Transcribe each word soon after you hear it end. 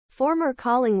Former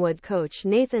Collingwood coach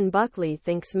Nathan Buckley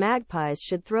thinks Magpies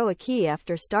should throw a key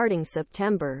after starting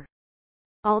September.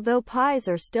 Although Pies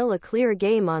are still a clear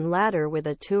game on ladder with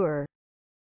a tour,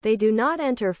 they do not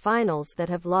enter finals that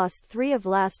have lost 3 of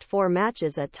last 4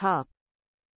 matches at top.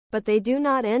 But they do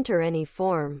not enter any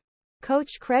form.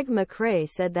 Coach Craig McCrae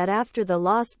said that after the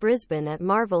loss Brisbane at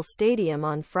Marvel Stadium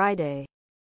on Friday,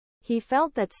 he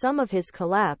felt that some of his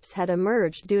collapse had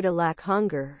emerged due to lack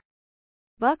hunger.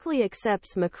 Buckley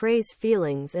accepts McRae's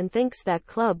feelings and thinks that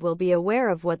club will be aware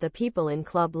of what the people in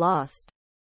club lost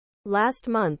last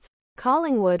month.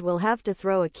 Collingwood will have to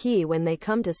throw a key when they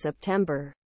come to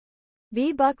September.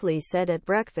 Beau Buckley said at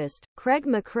breakfast, Craig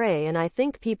McCrae and I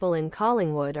think people in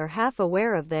Collingwood are half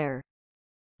aware of their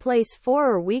place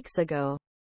 4 weeks ago.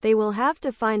 They will have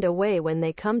to find a way when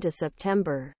they come to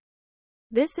September.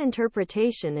 This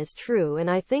interpretation is true,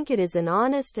 and I think it is an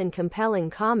honest and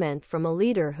compelling comment from a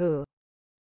leader who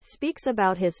speaks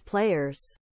about his players.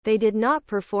 They did not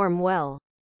perform well.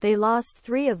 They lost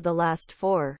 3 of the last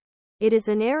 4. It is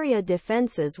an area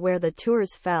defenses where the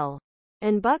tours fell,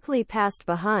 and Buckley passed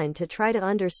behind to try to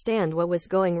understand what was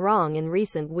going wrong in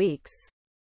recent weeks.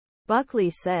 Buckley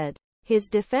said, his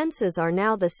defenses are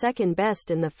now the second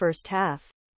best in the first half.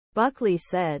 Buckley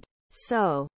said,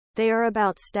 so, they are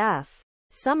about staff,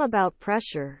 some about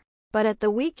pressure. But at the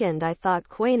weekend I thought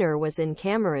Quaynor was in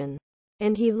Cameron,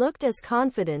 and he looked as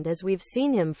confident as we've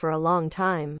seen him for a long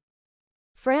time.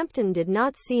 Frampton did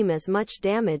not seem as much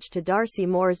damage to Darcy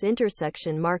Moore's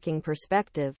intersection marking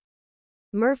perspective.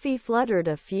 Murphy fluttered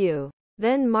a few.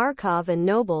 Then Markov and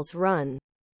Noble's run.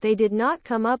 They did not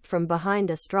come up from behind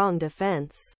a strong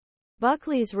defense.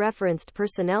 Buckley's referenced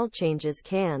personnel changes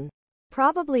can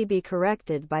probably be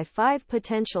corrected by 5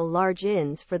 potential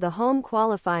large-ins for the home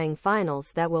qualifying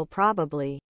finals that will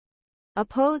probably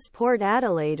oppose Port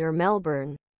Adelaide or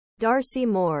Melbourne. Darcy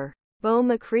Moore, Beau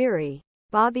McCreery,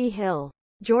 Bobby Hill,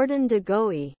 Jordan de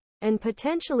Goey, and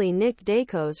potentially Nick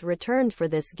Daicos returned for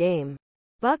this game.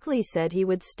 Buckley said he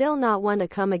would still not want to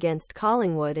come against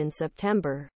Collingwood in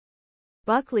September.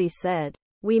 Buckley said,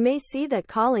 we may see that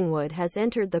Collingwood has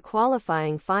entered the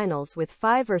qualifying finals with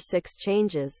 5 or 6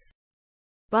 changes.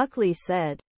 Buckley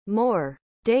said, Moore,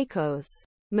 Daicos,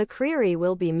 McCreery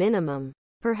will be minimum.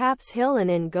 Perhaps Hill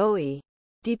and Goey,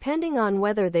 depending on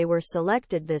whether they were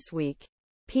selected this week.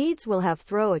 Pedes will have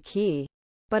throw a key.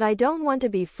 But I don't want to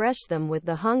be fresh them with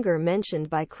the hunger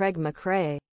mentioned by Craig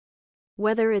McCrae.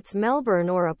 Whether it's Melbourne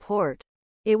or a Port,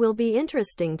 it will be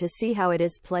interesting to see how it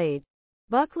is played.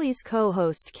 Buckley's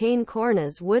co-host Kane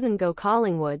Cornes wouldn't go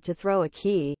Collingwood to throw a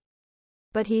key,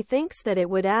 but he thinks that it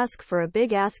would ask for a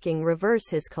big asking reverse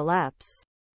his collapse.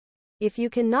 If you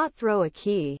cannot throw a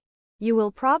key, you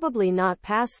will probably not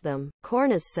pass them,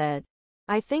 Cornes said.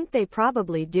 I think they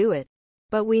probably do it.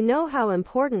 But we know how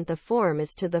important the form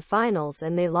is to the finals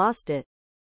and they lost it.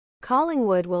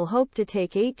 Collingwood will hope to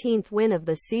take 18th win of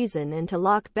the season and to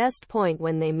lock best point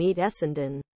when they meet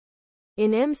Essendon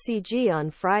in MCG on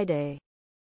Friday.